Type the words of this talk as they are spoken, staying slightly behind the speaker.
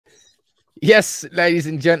Yes, ladies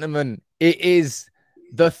and gentlemen, it is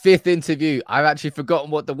the fifth interview. I've actually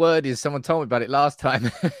forgotten what the word is. Someone told me about it last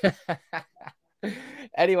time.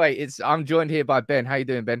 Anyway, I'm joined here by Ben. How you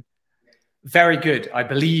doing, Ben? Very good. I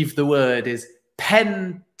believe the word is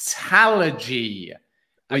pentalogy,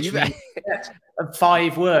 which means set of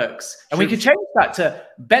 5 works. And we could change that to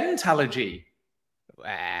bentalogy.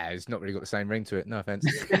 It's not really got the same ring to it. No offense.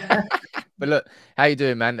 But look, how you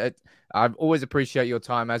doing, man? I always appreciate your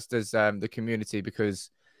time, as does the community, because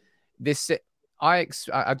this I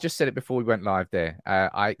just said it before we went live there.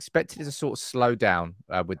 I expected it to sort of slow down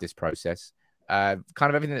with this process. Kind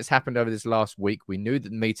of everything that's happened over this last week. We knew that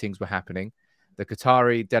the meetings were happening. The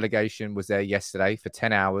Qatari delegation was there yesterday for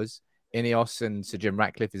 10 hours. INEOS and Sir Jim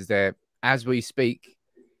Ratcliffe is there as we speak.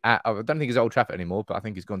 I don't think he's Old Trafford anymore, but I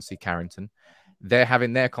think he's gone to see Carrington. They're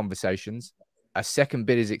having their conversations. A second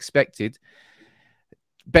bid is expected.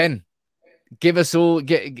 Ben, give us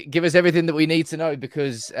everything that we need to know,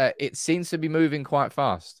 because it seems to be moving quite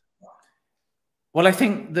fast. Well, I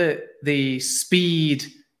think that the speed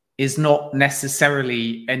is not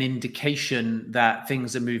necessarily an indication that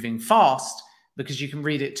things are moving fast, because you can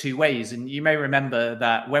read it 2 ways. And you may remember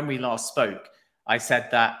that when we last spoke, I said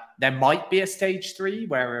that there might be a stage 3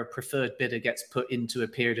 where a preferred bidder gets put into a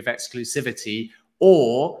period of exclusivity,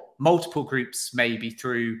 or multiple groups may be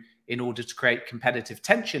through in order to create competitive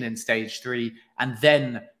tension in stage 3, and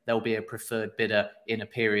then there'll be a preferred bidder in a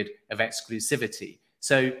period of exclusivity.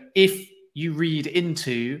 So if you read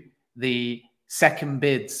into the second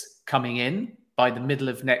bids coming in by the middle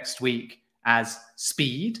of next week as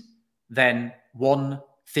speed, then one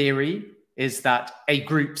theory is that a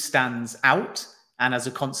group stands out, and as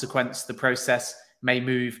a consequence, the process may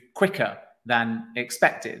move quicker than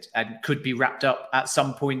expected and could be wrapped up at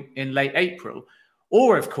some point in late April.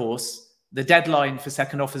 Or, of course, the deadline for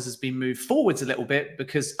second offers has been moved forwards a little bit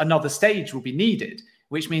because another stage will be needed,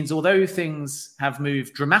 which means although things have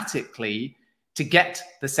moved dramatically to get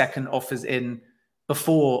the second offers in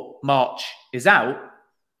before March is out,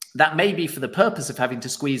 that may be for the purpose of having to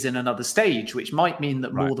squeeze in another stage, which might mean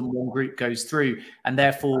that more than one group goes through. And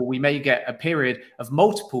therefore, we may get a period of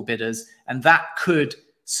multiple bidders, and that could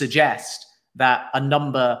suggest that a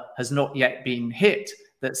number has not yet been hit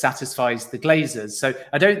that satisfies the Glazers. So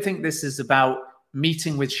I don't think this is about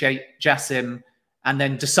meeting with Sheikh Jassim and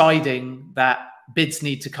then deciding that bids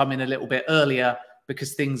need to come in a little bit earlier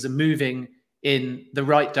because things are moving in the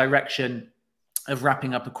right direction of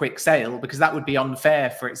wrapping up a quick sale, because that would be unfair,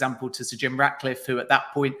 for example, to Sir Jim Ratcliffe, who at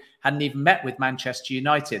that point hadn't even met with Manchester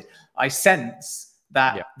United. I sense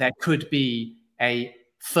that there could be a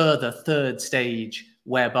further third stage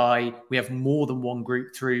whereby we have more than one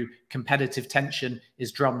group through, competitive tension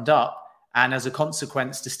is drummed up, and as a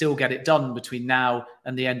consequence, to still get it done between now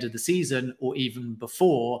and the end of the season, or even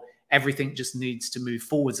before, everything just needs to move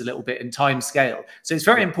forwards a little bit in time scale. So it's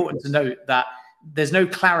very important to note that there's no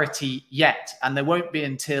clarity yet, and there won't be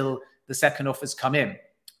until the second offers come in.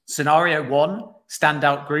 Scenario 1,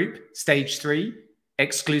 standout group, stage 3,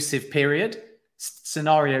 exclusive period.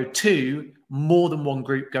 Scenario 2, more than one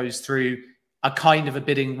group goes through, a kind of a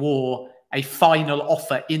bidding war, a final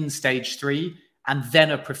offer in stage 3, and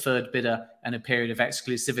then a preferred bidder and a period of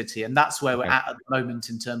exclusivity. And that's where we're at the moment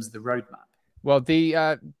in terms of the roadmap. Well, the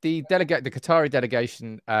Qatari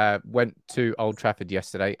delegation went to Old Trafford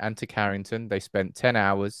yesterday and to Carrington. They spent 10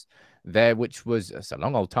 hours there, which was a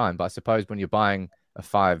long old time. But I suppose when you're buying a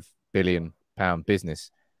 £5 billion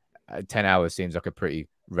business, 10 hours seems like a pretty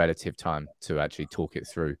relative time to actually talk it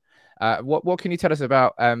through. What can you tell us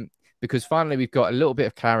about? Because finally we've got a little bit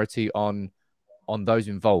of clarity on those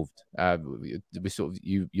involved. We sort of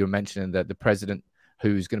you're mentioning that the president,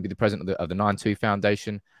 who's going to be the president of the 9-2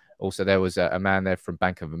 Foundation. Also, there was a man there from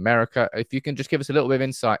Bank of America. If you can just give us a little bit of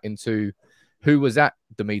insight into who was at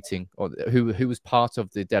the meeting, or who was part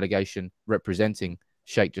of the delegation representing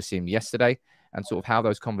Sheikh Jassim yesterday, and sort of how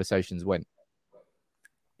those conversations went.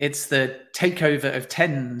 It's the takeover of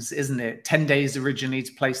tens, isn't it? 10 days originally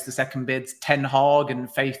to place the second bids, Ten Hag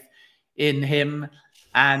and faith in him.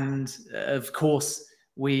 And of course,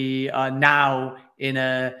 we are now in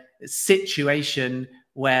a situation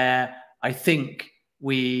where I think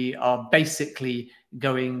we are basically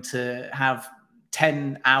going to have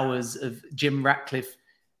 10 hours of Jim Ratcliffe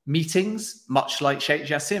meetings, much like Sheikh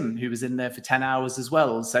Jassim, who was in there for 10 hours as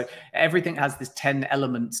well. So everything has this 10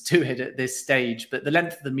 elements to it at this stage, but the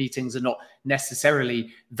length of the meetings are not necessarily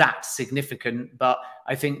that significant. But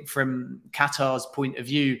I think from Qatar's point of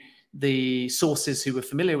view, the sources who were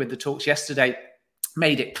familiar with the talks yesterday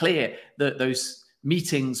made it clear that those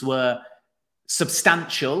meetings were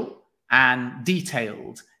substantial and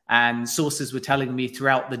detailed, And sources were telling me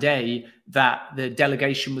throughout the day that the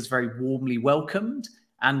delegation was very warmly welcomed.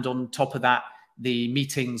 And on top of that, the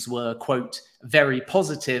meetings were, quote, very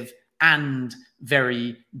positive and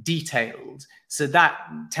very detailed. So that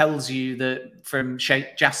tells you that from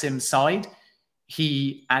Sheikh Jassim's side,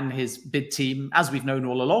 he and his bid team, as we've known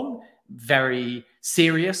all along, very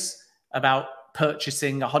serious about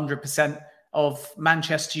purchasing 100% of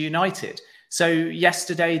Manchester United. So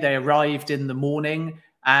yesterday they arrived in the morning,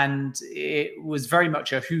 and it was very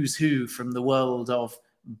much a who's who from the world of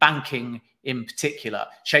banking in particular.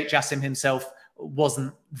 Sheikh Jassim himself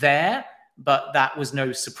wasn't there, but that was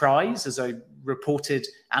no surprise, as I reported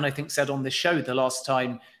and I think said on this show the last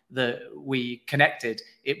time that we connected.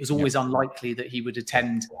 It was always unlikely that he would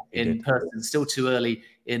attend in person, still too early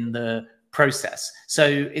in the process.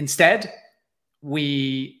 So instead,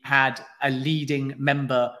 we had a leading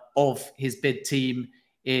member of his bid team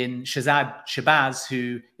in Shahzad Shabazz,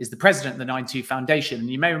 who is the president of the 9-2 Foundation. And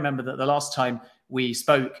you may remember that the last time we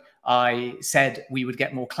spoke, I said we would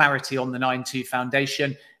get more clarity on the 9-2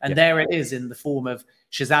 Foundation. And there it is in the form of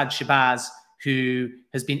Shahzad Shabazz, who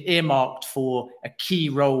has been earmarked for a key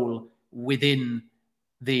role within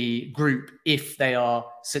the group if they are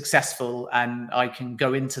successful. And I can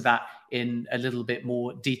go into that in a little bit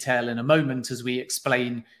more detail in a moment as we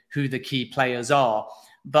explain who the key players are.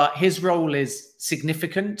 But his role is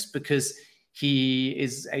significant because he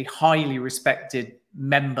is a highly respected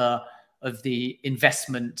member of the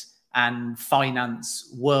investment and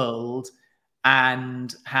finance world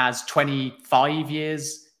and has 25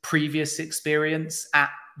 years previous experience at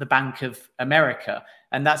the Bank of America.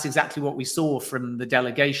 And that's exactly what we saw from the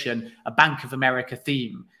delegation, a Bank of America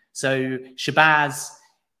theme. So Shabazz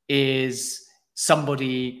is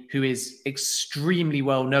somebody who is extremely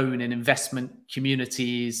well known in investment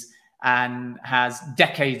communities and has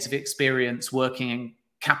decades of experience working in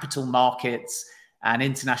capital markets and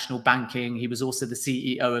international banking. He was also the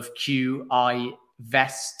CEO of QI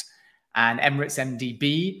Vest and Emirates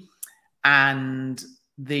MDB. And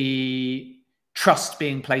the trust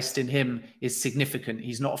being placed in him is significant.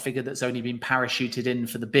 He's not a figure that's only been parachuted in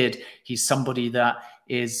for the bid. He's somebody that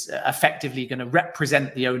is effectively going to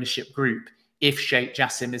represent the ownership group if Sheikh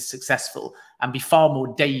Jassim is successful and be far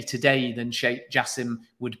more day-to-day than Sheikh Jassim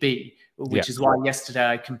would be, which is why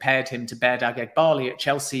yesterday I compared him to Behdad Eghbali at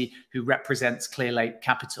Chelsea, who represents Clearlake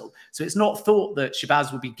Capital. So it's not thought that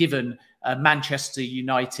Shabazz will be given a Manchester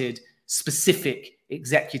United specific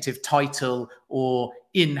executive title or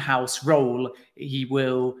in-house role. He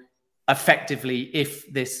will effectively,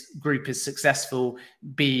 if this group is successful,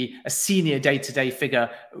 be a senior day-to-day figure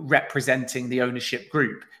representing the ownership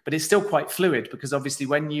group. But it's still quite fluid because obviously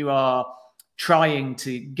when you are trying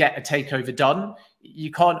to get a takeover done,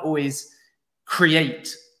 you can't always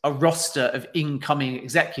create a roster of incoming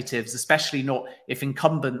executives, especially not if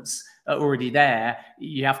incumbents are already there.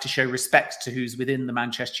 You have to show respect to who's within the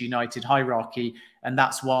Manchester United hierarchy. And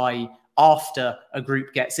that's why after a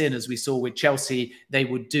group gets in, as we saw with Chelsea, they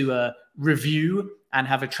would do a review and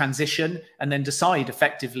have a transition and then decide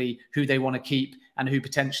effectively who they want to keep and who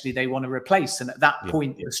potentially they want to replace. And at that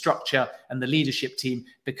point, the structure and the leadership team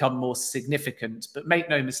become more significant. But make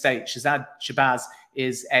no mistake, Shahzad Shabazz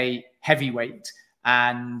is a heavyweight,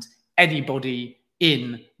 and anybody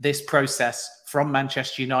in this process from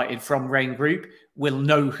Manchester United, from Rain Group, will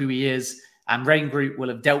know who he is, and Rain Group will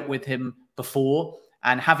have dealt with him before.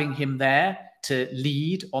 And having him there to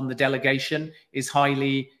lead on the delegation is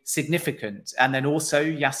highly significant. And then also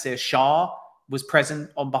Yasser Shah was present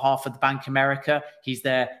on behalf of the Bank of America. He's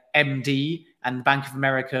their MD, and Bank of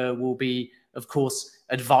America will be, of course,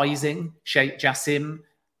 advising Sheikh Jassim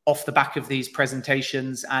off the back of these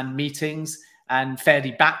presentations and meetings. And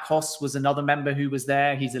Ferdi Bakhos was another member who was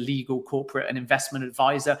there. He's a legal, corporate and investment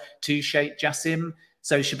advisor to Sheikh Jassim.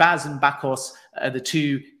 So Shabazz and Bakhos are the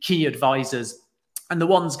two key advisors and the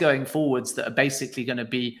ones going forwards that are basically going to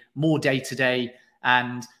be more day-to-day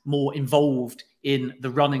and more involved in the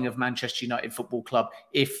running of Manchester United Football Club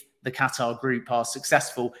if the Qatar group are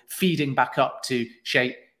successful, feeding back up to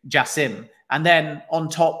Sheikh Jassim. And then on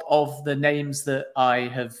top of the names that I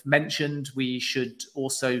have mentioned, we should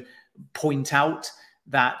also point out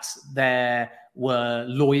that there were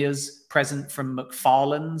lawyers present from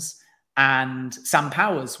McFarlane's, and Sam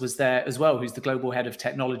Powers was there as well, who's the global head of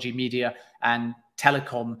technology, media and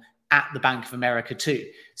telecom at the Bank of America too.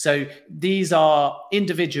 So these are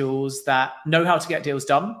individuals that know how to get deals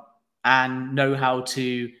done and know how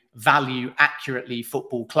to value accurately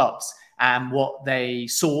football clubs. And what they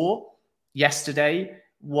saw yesterday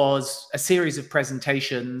was a series of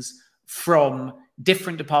presentations from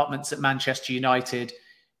different departments at Manchester United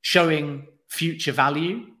showing future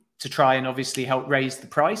value to try and obviously help raise the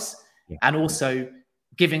price, and also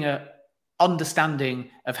giving a understanding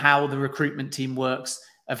of how the recruitment team works,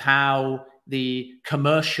 of how the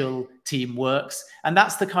commercial team works. And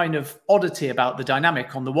that's the kind of oddity about the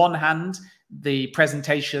dynamic. On the one hand, the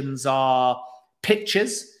presentations are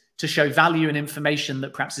pictures to show value and information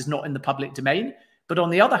that perhaps is not in the public domain. But on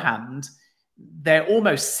the other hand, they're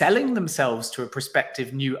almost selling themselves to a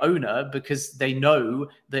prospective new owner, because they know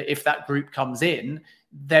that if that group comes in,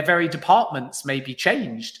 their very departments may be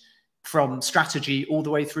changed from strategy all the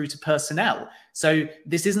way through to personnel. So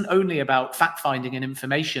this isn't only about fact-finding and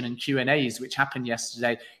information and Q&As, which happened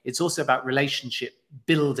yesterday. It's also about relationship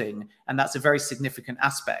building, and that's a very significant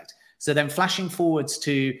aspect. So then flashing forwards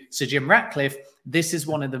to Sir Jim Ratcliffe, this is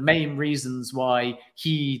one of the main reasons why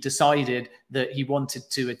he decided that he wanted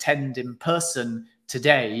to attend in person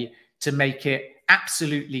today, to make it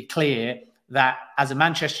absolutely clear that as a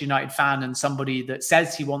Manchester United fan and somebody that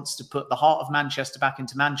says he wants to put the heart of Manchester back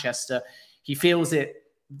into Manchester, he feels it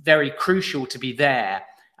very crucial to be there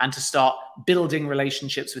and to start building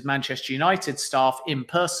relationships with Manchester United staff in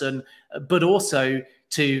person, but also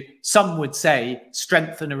to, some would say,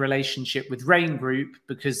 strengthen a relationship with Rain Group,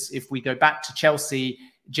 because if we go back to Chelsea,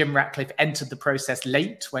 Jim Ratcliffe entered the process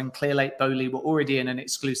late when Clearlake Bowley were already in an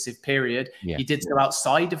exclusive period. Yeah. He did so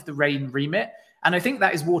outside of the Rain remit. And I think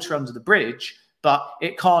that is water under the bridge, but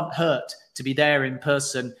it can't hurt to be there in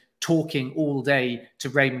person, talking all day to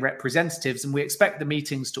Rain representatives. And we expect the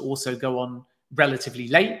meetings to also go on relatively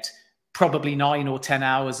late, probably 9 or 10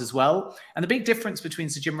 hours as well. And the big difference between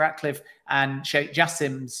Sir Jim Ratcliffe and Sheikh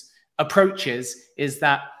Jassim's approaches is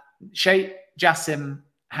that Sheikh Jassim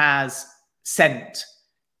has sent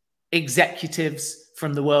executives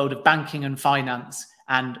from the world of banking and finance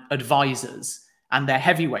and advisors, and their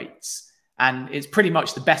heavyweights. And it's pretty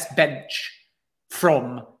much the best bench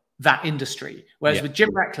from that industry. Whereas with Jim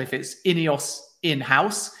Ratcliffe, it's INEOS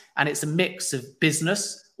in-house, and it's a mix of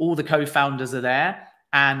business, all the co-founders are there,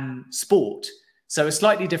 and sport. So a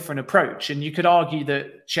slightly different approach. And you could argue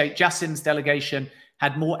that Sheikh Jassim's delegation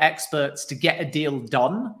had more experts to get a deal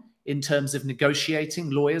done in terms of negotiating,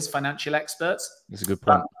 lawyers, financial experts. That's a good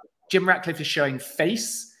point. But Jim Ratcliffe is showing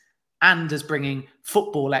face and is bringing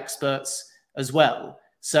football experts as well.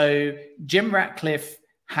 So Jim Ratcliffe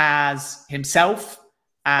has himself,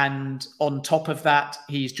 and on top of that,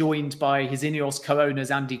 he's joined by his INEOS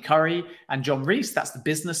co-owners, Andy Curry and John Rees. That's the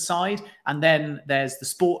business side. And then there's the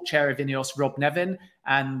sport chair of INEOS, Rob Nevin,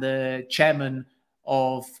 and the chairman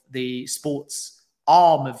of the sports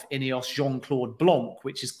arm of INEOS, Jean-Claude Blanc,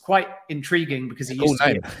 which is quite intriguing because he used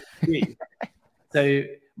to be. So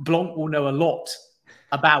Blanc will know a lot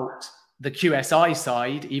about the QSI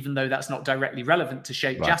side, even though that's not directly relevant to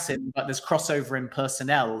Sheikh Jassim, but there's crossover in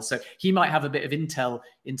personnel. So he might have a bit of intel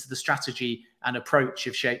into the strategy and approach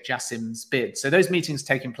of Sheikh Jassim's bid. So those meetings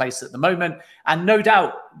taking place at the moment, and no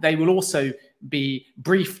doubt they will also be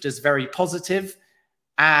briefed as very positive.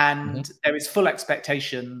 And there is full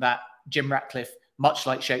expectation that Jim Ratcliffe, much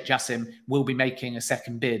like Sheikh Jassim, will be making a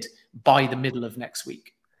second bid by the middle of next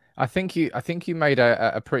week. I think you made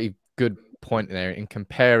a pretty good point there in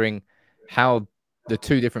comparing how the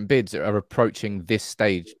two different bids are approaching this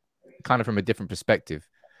stage kind of from a different perspective,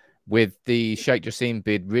 with the Sheikh Jassim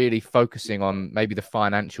bid really focusing on maybe the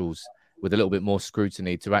financials with a little bit more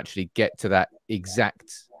scrutiny to actually get to that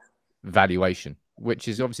exact valuation, which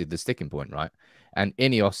is obviously the sticking point, right? And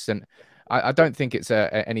INEOS, and I don't think it's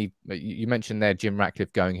any, you mentioned there Jim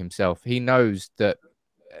Ratcliffe going himself. He knows that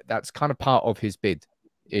that's kind of part of his bid.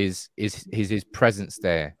 Is his presence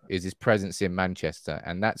there, is his presence in Manchester,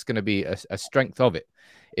 and that's going to be a strength of it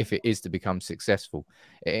if it is to become successful.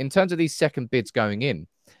 In terms of these second bids going in,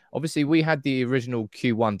 obviously we had the original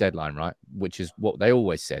Q1 deadline, right, which is what they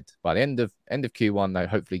always said. By the end of Q1, they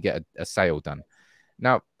hopefully get a sale done.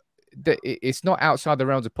 Now, it's not outside the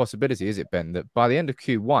realms of possibility, is it, Ben, that by the end of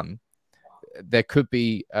Q1 there could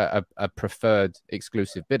be a preferred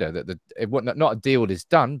exclusive bidder, that not a deal is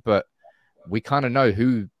done, but we kind of know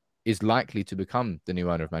who is likely to become the new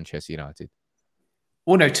owner of Manchester United.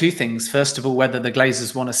 Well, no, two things. First of all, whether the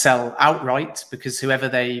Glazers want to sell outright, because whoever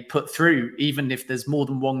they put through, even if there's more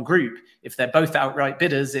than one group, if they're both outright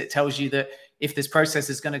bidders, it tells you that if this process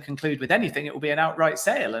is going to conclude with anything, it will be an outright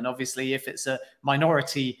sale. And obviously, if it's a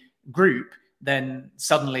minority group, then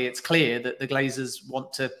suddenly it's clear that the Glazers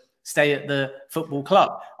want to stay at the football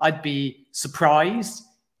club. I'd be surprised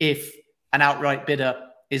if an outright bidder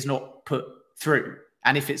is not put through.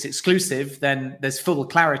 And if it's exclusive, then there's full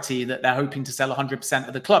clarity that they're hoping to sell 100%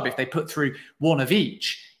 of the club. If they put through one of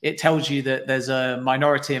each, it tells you that there's a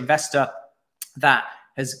minority investor that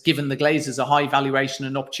has given the Glazers a high valuation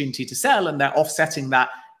and opportunity to sell, and they're offsetting that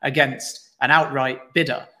against an outright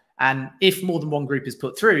bidder. And if more than one group is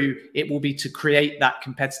put through, it will be to create that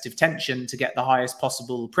competitive tension to get the highest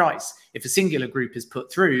possible price. If a singular group is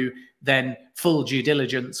put through, then full due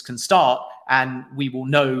diligence can start, and we will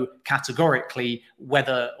know categorically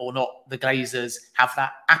whether or not the Glazers have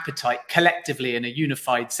that appetite collectively in a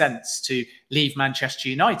unified sense to leave Manchester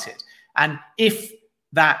United. And if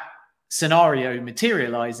that scenario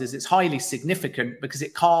materializes, it's highly significant because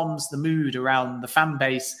it calms the mood around the fan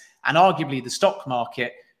base and arguably the stock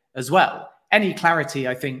market as well. Any clarity,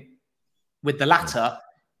 I think, with the latter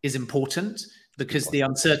is important, because the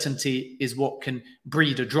uncertainty is what can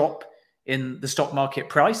breed a drop in the stock market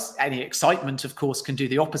price. Any excitement, of course, can do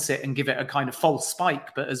the opposite and give it a kind of false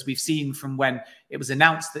spike. But as we've seen from when it was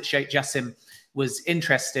announced that Sheikh Jassim was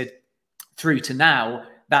interested through to now,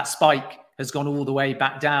 that spike has gone all the way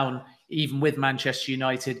back down, even with Manchester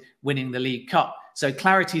United winning the League Cup. So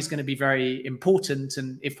clarity is going to be very important.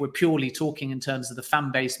 And if we're purely talking in terms of the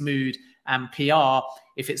fan base mood and PR,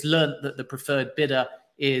 if it's learnt that the preferred bidder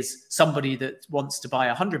is somebody that wants to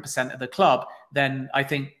buy 100% of the club, then I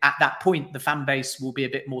think at that point, the fan base will be a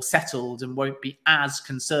bit more settled and won't be as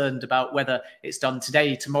concerned about whether it's done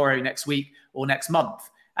today, tomorrow, next week, or next month.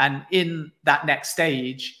 And in that next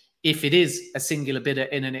stage, if it is a singular bidder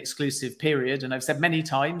in an exclusive period, and I've said many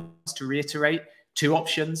times to reiterate, two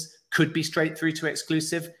options: could be straight through to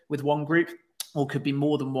exclusive with one group, or could be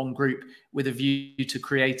more than one group with a view to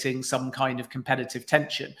creating some kind of competitive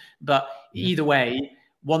tension. But either way,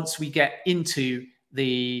 once we get into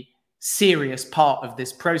the serious part of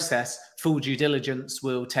this process, full due diligence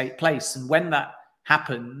will take place. And when that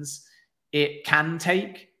happens, it can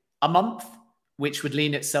take a month, which would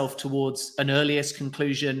lean itself towards an earliest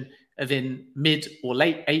conclusion of in mid or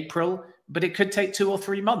late April, but it could take 2 or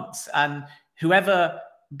 3 months. And whoever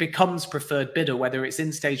becomes preferred bidder, whether it's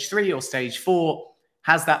in stage 3 or stage 4,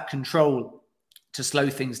 has that control to slow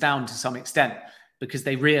things down to some extent, because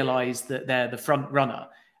they realize that they're the front runner.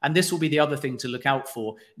 And this will be the other thing to look out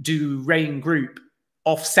for. Do Rain Group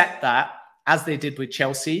offset that, as they did with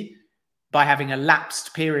Chelsea, by having a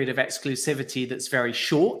lapsed period of exclusivity that's very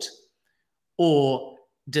short? Or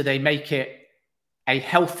do they make it a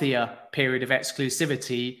healthier period of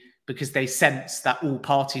exclusivity because they sense that all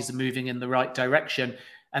parties are moving in the right direction?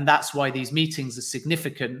 And that's why these meetings are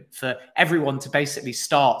significant, for everyone to basically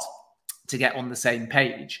start to get on the same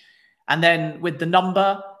page. And then with the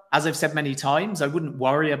number, as I've said many times, I wouldn't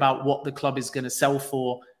worry about what the club is going to sell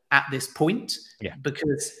for at this point,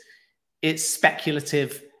 because it's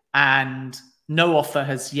speculative and no offer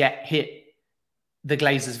has yet hit the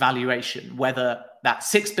Glazers' valuation, whether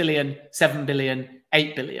that's 6 billion, 7 billion,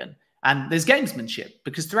 8 billion. And there's gamesmanship,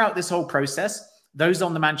 because throughout this whole process, those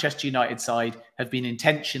on the Manchester United side have been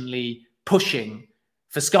intentionally pushing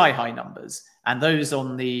for sky-high numbers. And those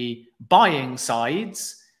on the buying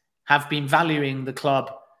sides have been valuing the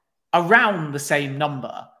club around the same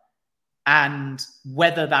number. And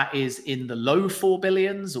whether that is in the low 4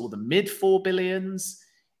 billions or the mid 4 billions,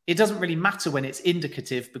 it doesn't really matter when it's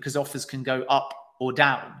indicative, because offers can go up or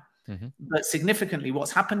down. But significantly,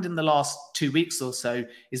 what's happened in the last 2 weeks or so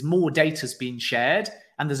is more data's been shared.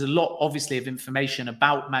 And there's a lot, obviously, of information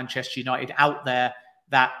about Manchester United out there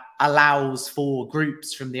that allows for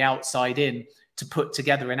groups from the outside in to put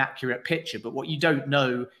together an accurate picture. But what you don't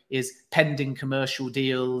know is pending commercial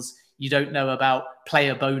deals. You don't know about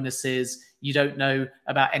player bonuses. You don't know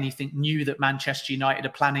about anything new that Manchester United are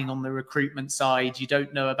planning on the recruitment side. You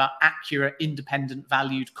don't know about accurate, independent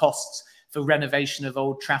valued costs for renovation of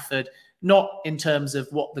Old Trafford, not in terms of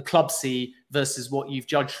what the club see versus what you've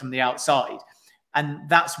judged from the outside. And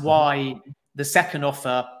that's why the second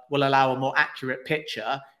offer will allow a more accurate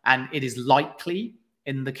picture. And it is likely,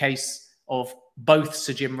 in the case of both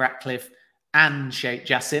Sir Jim Ratcliffe and Sheikh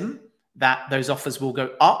Jassim, that those offers will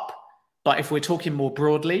go up. But if we're talking more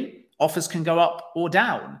broadly, offers can go up or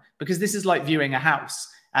down, because this is like viewing a house.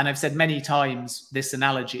 And I've said many times this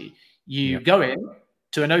analogy: you go in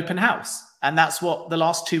to an open house, and that's what the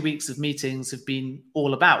last 2 weeks of meetings have been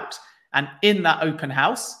all about. And in that open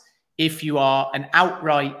house, if you are an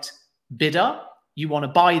outright bidder, you want to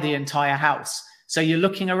buy the entire house. So you're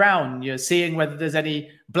looking around, you're seeing whether there's any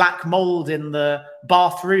black mold in the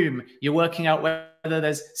bathroom, you're working out whether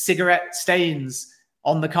there's cigarette stains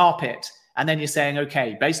on the carpet. And then you're saying,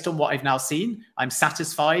 okay, based on what I've now seen, I'm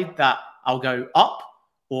satisfied that I'll go up,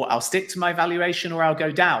 or I'll stick to my valuation, or I'll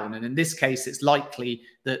go down. And in this case, it's likely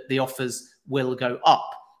that the offers will go up.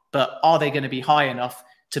 But are they going to be high enough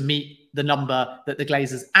to meet the number that the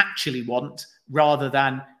Glazers actually want, rather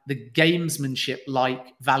than the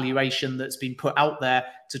gamesmanship-like valuation that's been put out there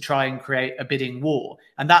to try and create a bidding war.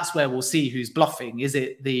 And that's where we'll see who's bluffing. Is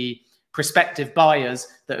it the prospective buyers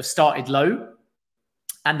that have started low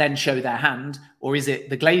and then show their hand, or is it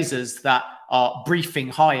the Glazers that are briefing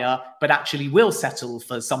higher but actually will settle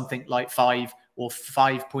for something like 5 or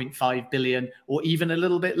 5.5 billion, or even a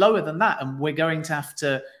little bit lower than that? And we're going to have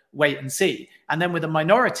to wait and see. And then with a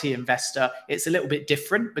minority investor, it's a little bit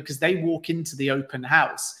different, because they walk into the open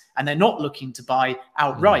house and they're not looking to buy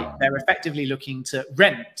outright. They're effectively looking to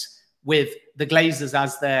rent with the Glazers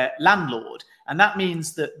as their landlord. And that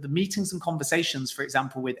means that the meetings and conversations, for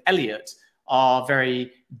example, with Elliott are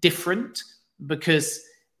very different, because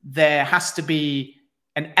there has to be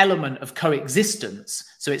an element of coexistence.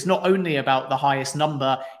 So it's not only about the highest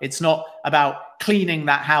number, it's not about cleaning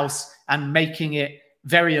that house and making it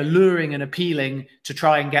very alluring and appealing to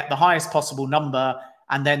try and get the highest possible number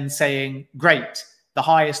and then saying, great, the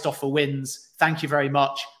highest offer wins, thank you very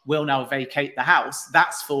much, we'll now vacate the house.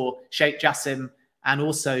 That's for Sheikh Jassim and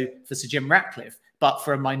also for Sir Jim Ratcliffe. But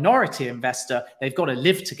for a minority investor, they've got to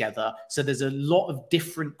live together. So there's a lot of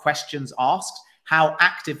different questions asked. How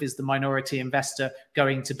active is the minority investor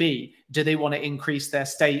going to be? Do they want to increase their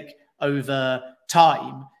stake over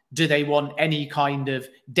time? Do they want any kind of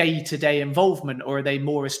day-to-day involvement, or are they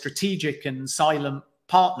more a strategic and silent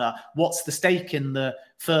partner? What's the stake in the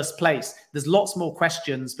first place? There's lots more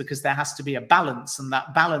questions, because there has to be a balance, and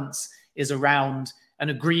that balance is around an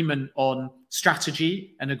agreement on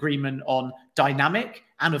strategy, an agreement on dynamic,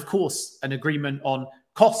 and of course, an agreement on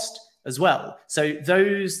cost as well. So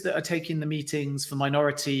those that are taking the meetings for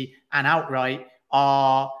minority and outright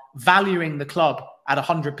are valuing the club at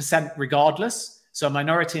 100% regardless. So a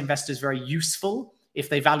minority investor is very useful if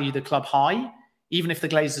they value the club high, even if the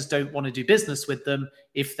Glazers don't want to do business with them.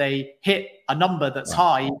 If they hit a number that's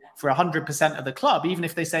high for 100% of the club, even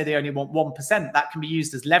if they say they only want 1%, that can be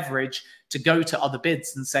used as leverage to go to other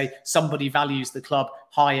bids and say somebody values the club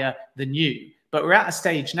higher than you. But we're at a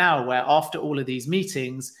stage now where, after all of these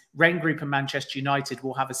meetings, Rain Group and Manchester United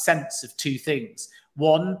will have a sense of two things.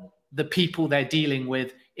 One, the people they're dealing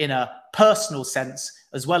with in a personal sense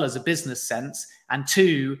as well as a business sense. And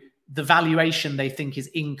two, the valuation they think is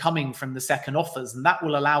incoming from the second offers. And that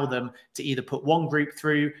will allow them to either put one group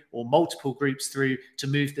through or multiple groups through to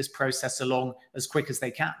move this process along as quick as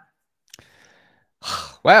they can.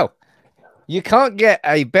 Well, you can't get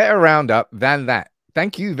a better roundup than that.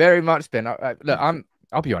 Thank you very much, Ben. Look,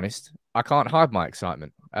 I'll be honest. I can't hide my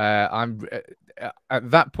excitement. I'm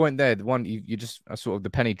at that point there. The one you just sort of the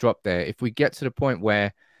penny dropped there. If we get to the point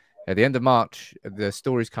where at the end of March the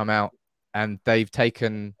stories come out and they've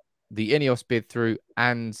taken the INEOS bid through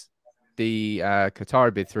and the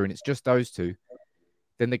Qatari bid through, and it's just those two,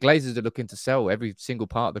 then the Glazers are looking to sell every single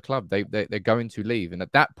part of the club. They're going to leave, and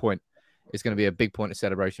at that point, it's going to be a big point of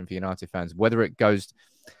celebration for United fans. Whether it goes.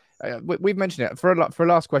 We've mentioned it for a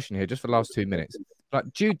last question here, just for the last 2 minutes.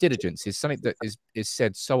 Like, due diligence is something that is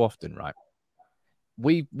said so often, right?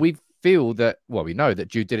 We feel that, well, we know that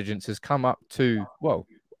due diligence has come up to, well,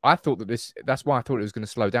 I thought that that's why I thought it was going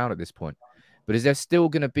to slow down at this point. But is there still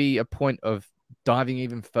going to be a point of diving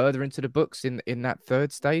even further into the books in that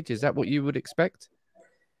third stage? Is that what you would expect?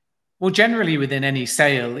 Well, generally within any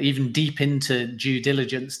sale, even deep into due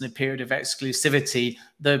diligence and a period of exclusivity,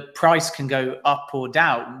 the price can go up or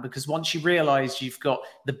down, because once you realize you've got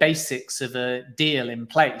the basics of a deal in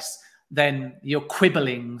place, then you're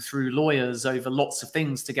quibbling through lawyers over lots of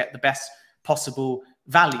things to get the best possible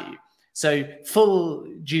value. So full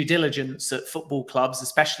due diligence at football clubs,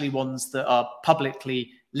 especially ones that are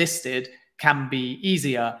publicly listed, can be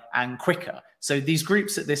easier and quicker. So these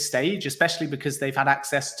groups at this stage, especially because they've had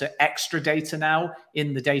access to extra data now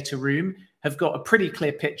in the data room, have got a pretty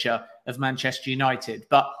clear picture of Manchester United,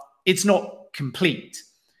 but it's not complete.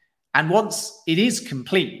 And once it is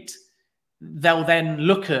complete, they'll then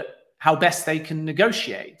look at how best they can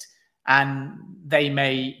negotiate. And they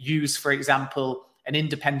may use, for example, an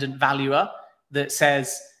independent valuer that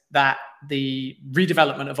says that the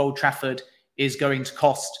redevelopment of Old Trafford is going to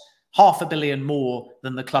cost £500 million more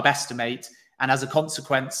than the club estimate. And as a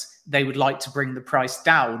consequence, they would like to bring the price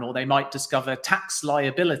down, or they might discover tax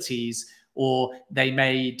liabilities, or they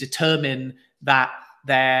may determine that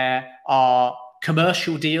there are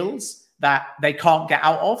commercial deals that they can't get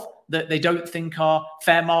out of, that they don't think are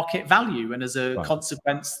fair market value. And as a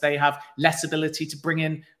consequence, they have less ability to bring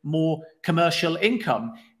in more commercial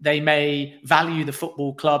income. They may value the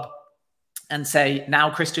football club and say,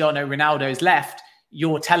 now Cristiano Ronaldo's left,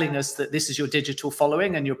 you're telling us that this is your digital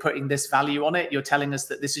following and you're putting this value on it. You're telling us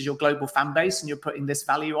that this is your global fan base and you're putting this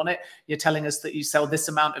value on it. You're telling us that you sell this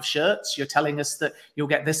amount of shirts. You're telling us that you'll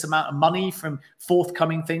get this amount of money from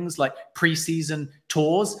forthcoming things like pre-season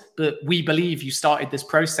tours. But we believe you started this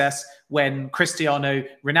process when Cristiano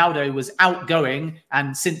Ronaldo was outgoing.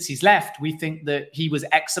 And since he's left, we think that he was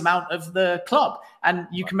X amount of the club. And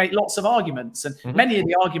you can make lots of arguments. And many of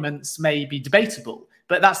the arguments may be debatable.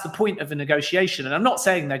 But that's the point of a negotiation. And I'm not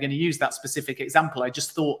saying they're going to use that specific example. I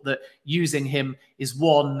just thought that using him is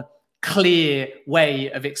one clear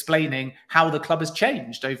way of explaining how the club has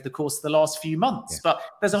changed over the course of the last few months. But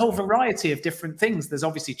there's a whole variety of different things. There's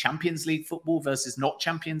obviously Champions League football versus not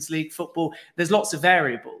Champions League football. There's lots of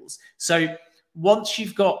variables. So once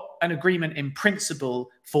you've got an agreement in principle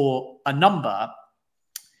for a number,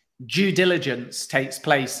 due diligence takes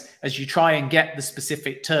place as you try and get the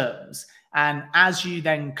specific terms. And as you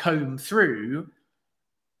then comb through,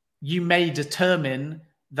 you may determine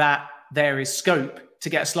that there is scope to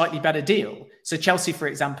get a slightly better deal. So Chelsea, for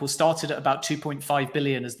example, started at about 2.5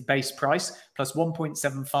 billion as the base price, plus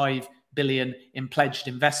 1.75 billion in pledged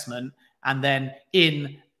investment. And then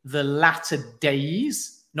in the latter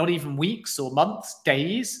days, not even weeks or months,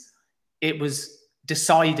 days, it was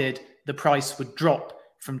decided the price would drop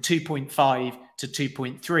from 2.5 to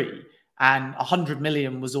 2.3. And 100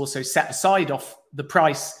 million was also set aside off the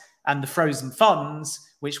price and the frozen funds,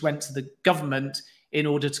 which went to the government in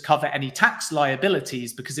order to cover any tax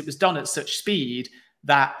liabilities, because it was done at such speed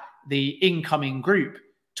that the incoming group,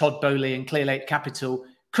 Todd Boehly and Clearlake Capital,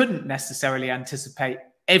 couldn't necessarily anticipate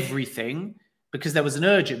everything because there was an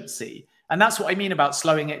urgency. And that's what I mean about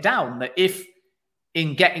slowing it down, that if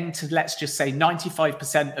in getting to, let's just say,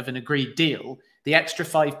 95% of an agreed deal, the extra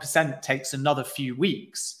 5% takes another few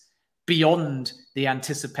weeks beyond the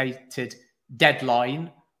anticipated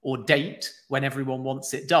deadline or date when everyone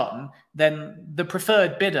wants it done, then the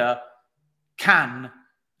preferred bidder can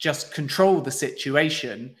just control the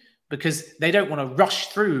situation, because they don't want to rush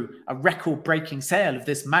through a record-breaking sale of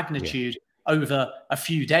this magnitude over a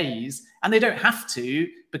few days. And they don't have to,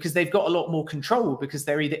 because they've got a lot more control, because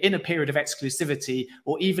they're either in a period of exclusivity,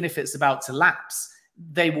 or even if it's about to lapse,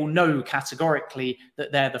 they will know categorically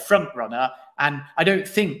that they're the front runner. And I don't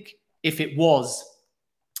think if it was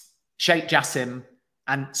Sheikh Jassim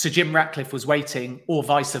and Sir Jim Ratcliffe was waiting, or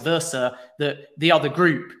vice versa, that the other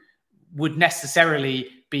group would necessarily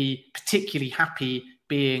be particularly happy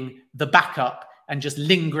being the backup and just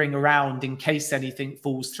lingering around in case anything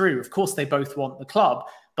falls through. Of course, they both want the club,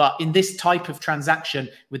 but in this type of transaction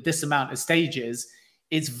with this amount of stages,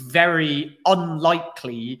 it's very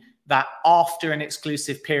unlikely that after an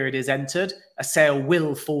exclusive period is entered, a sale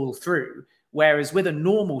will fall through. Whereas with a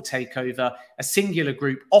normal takeover, a singular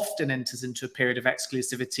group often enters into a period of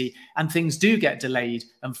exclusivity and things do get delayed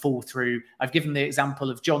and fall through. I've given the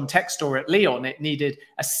example of John Textor at Lyon. It needed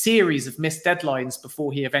a series of missed deadlines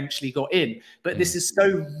before he eventually got in. But this is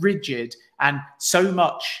so rigid, and so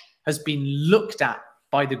much has been looked at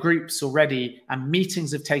by the groups already, and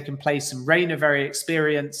meetings have taken place, and Rain are very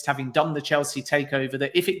experienced, having done the Chelsea takeover,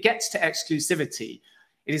 that if it gets to exclusivity,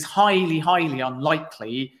 it is highly, highly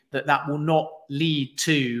unlikely that that will not lead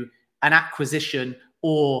to an acquisition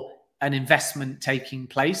or an investment taking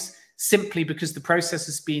place, simply because the process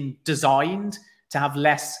has been designed to have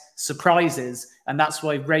less surprises. And that's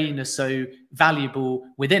why Rain are so valuable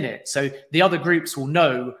within it. So the other groups will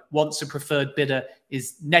know once a preferred bidder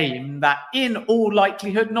is named that in all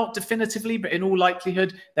likelihood, not definitively, but in all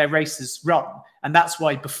likelihood, their race is run. And that's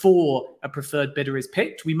why before a preferred bidder is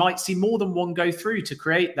picked, we might see more than one go through to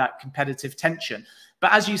create that competitive tension.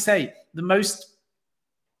 But as you say, the most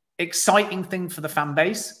exciting thing for the fan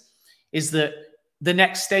base is that the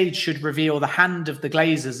next stage should reveal the hand of the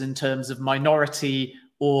Glazers in terms of minority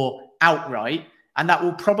or outright. And that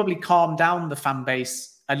will probably calm down the fan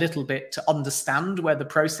base a little bit to understand where the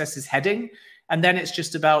process is heading. And then it's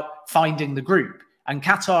just about finding the group. And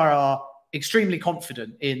Qatar are extremely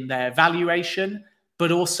confident in their valuation,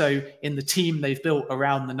 but also in the team they've built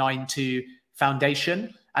around the 9-2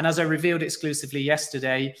 foundation. And as I revealed exclusively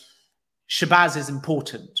yesterday, Shabazz is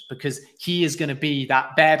important because he is going to be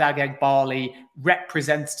that Behrdag Eghbali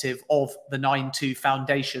representative of the 9-2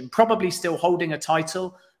 foundation, probably still holding a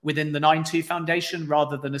title within the 9-2 foundation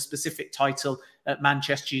rather than a specific title at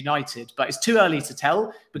Manchester United. But it's too early to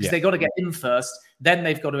tell because they've got to get in first. Then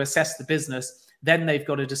they've got to assess the business. Then they've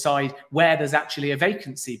got to decide where there's actually a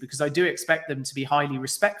vacancy, because I do expect them to be highly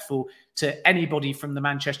respectful to anybody from the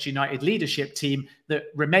Manchester United leadership team that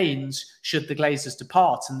remains should the Glazers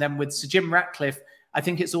depart. And then with Sir Jim Ratcliffe I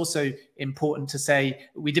think it's also important to say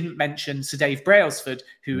we didn't mention Sir Dave Brailsford,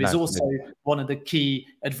 who is also one of the key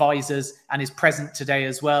advisors and is present today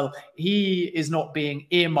as well. He is not being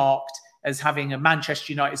earmarked as having a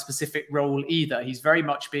Manchester United specific role either. He's very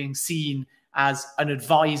much being seen as an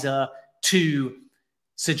advisor to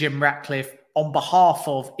Sir Jim Ratcliffe on behalf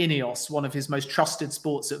of INEOS, one of his most trusted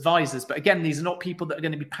sports advisors. But again, these are not people that are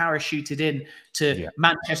going to be parachuted in to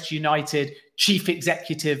Manchester United chief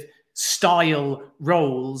executive style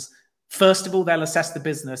roles. First of all, they'll assess the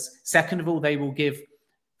business. Second of all, they will give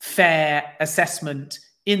fair assessment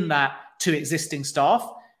in that to existing staff.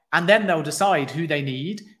 And then they'll decide who they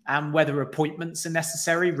need and whether appointments are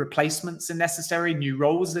necessary, replacements are necessary, new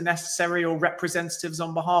roles are necessary, or representatives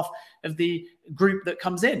on behalf of the group that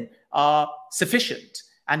comes in are sufficient.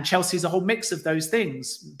 And Chelsea's a whole mix of those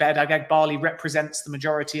things. Behdad Eghbali represents the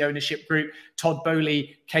majority ownership group. Todd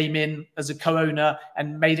Bowley came in as a co-owner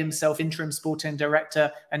and made himself interim sporting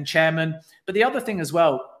director and chairman. But the other thing as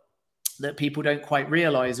well that people don't quite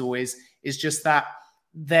realize always is just that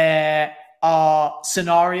there are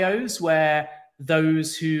scenarios where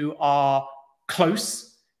those who are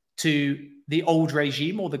close to the old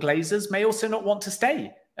regime or the Glazers may also not want to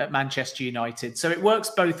stay at Manchester United. So it works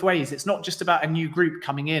both ways. It's not just about a new group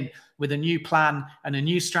coming in with a new plan and a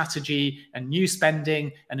new strategy and new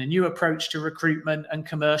spending and a new approach to recruitment and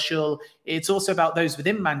commercial. It's also about those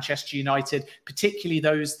within Manchester United, particularly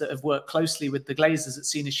those that have worked closely with the Glazers at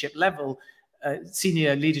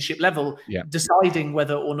senior leadership level, deciding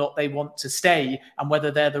whether or not they want to stay and whether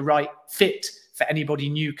they're the right fit for anybody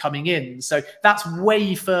new coming in. So that's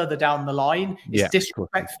way further down the line. It's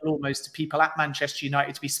disrespectful almost to people at Manchester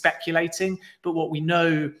United to be speculating. But what we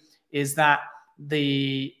know is that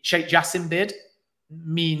the Sheikh Jassim bid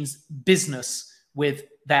means business with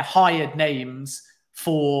their hired names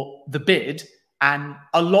for the bid. And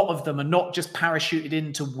a lot of them are not just parachuted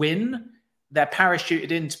in to win. They're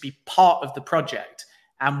parachuted in to be part of the project.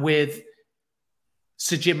 And with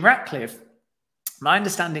Sir Jim Ratcliffe, my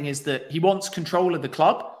understanding is that he wants control of the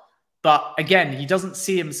club. But again, he doesn't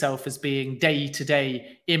see himself as being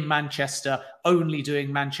day-to-day in Manchester, only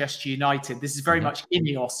doing Manchester United. This is very much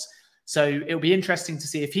INEOS. So it'll be interesting to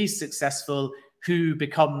see if he's successful, who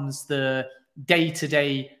becomes the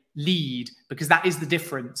day-to-day lead, because that is the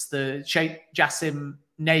difference. The Sheikh Jassim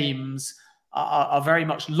names are very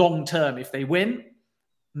much long-term. If they win,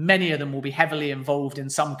 many of them will be heavily involved in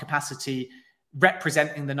some capacity,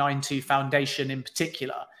 representing the 9-2 Foundation in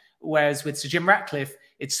particular. Whereas with Sir Jim Ratcliffe,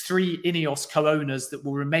 it's 3 INEOS co-owners that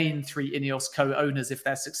will remain 3 INEOS co-owners if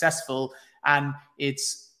they're successful. And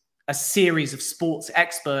it's a series of sports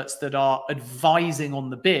experts that are advising on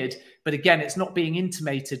the bid. But again, it's not being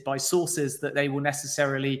intimated by sources that they will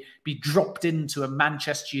necessarily be dropped into a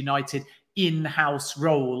Manchester United in-house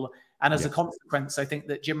role. And as a consequence, I think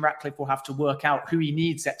that Jim Ratcliffe will have to work out who he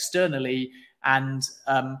needs externally and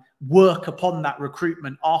work upon that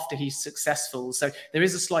recruitment after he's successful. So there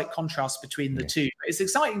is a slight contrast between the two. But it's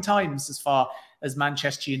exciting times as far as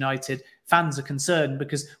Manchester United fans are concerned,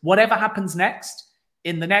 because whatever happens next,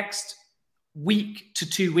 in the next week to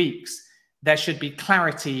 2 weeks, there should be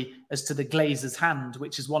clarity as to the Glazers' hand,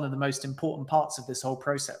 which is one of the most important parts of this whole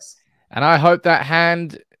process. And I hope that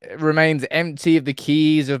hand remains empty of the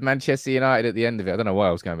keys of Manchester United at the end of it. I don't know why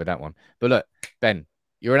I was going with that one. But look, Ben,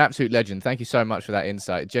 you're an absolute legend. Thank you so much for that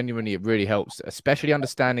insight. Genuinely, it really helps, especially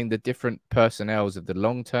understanding the different personnels of the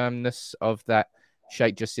long-termness of that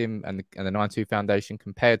Sheikh Jassim and the 9-2 Foundation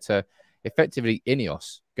compared to effectively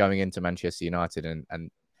INEOS going into Manchester United.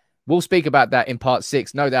 And we'll speak about that in part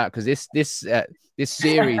 6, no doubt, because this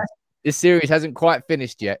series hasn't quite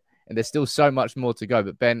finished yet. And there's still so much more to go.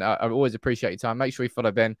 But Ben, I always appreciate your time. Make sure you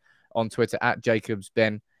follow Ben on Twitter at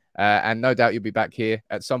JacobsBen. And no doubt you'll be back here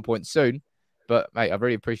at some point soon. But, mate, I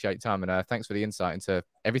really appreciate your time. And thanks for the insight into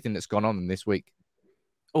everything that's gone on this week.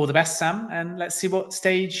 All the best, Sam. And let's see what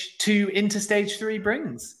stage 2 into stage 3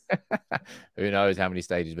 brings. Who knows how many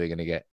stages we're going to get.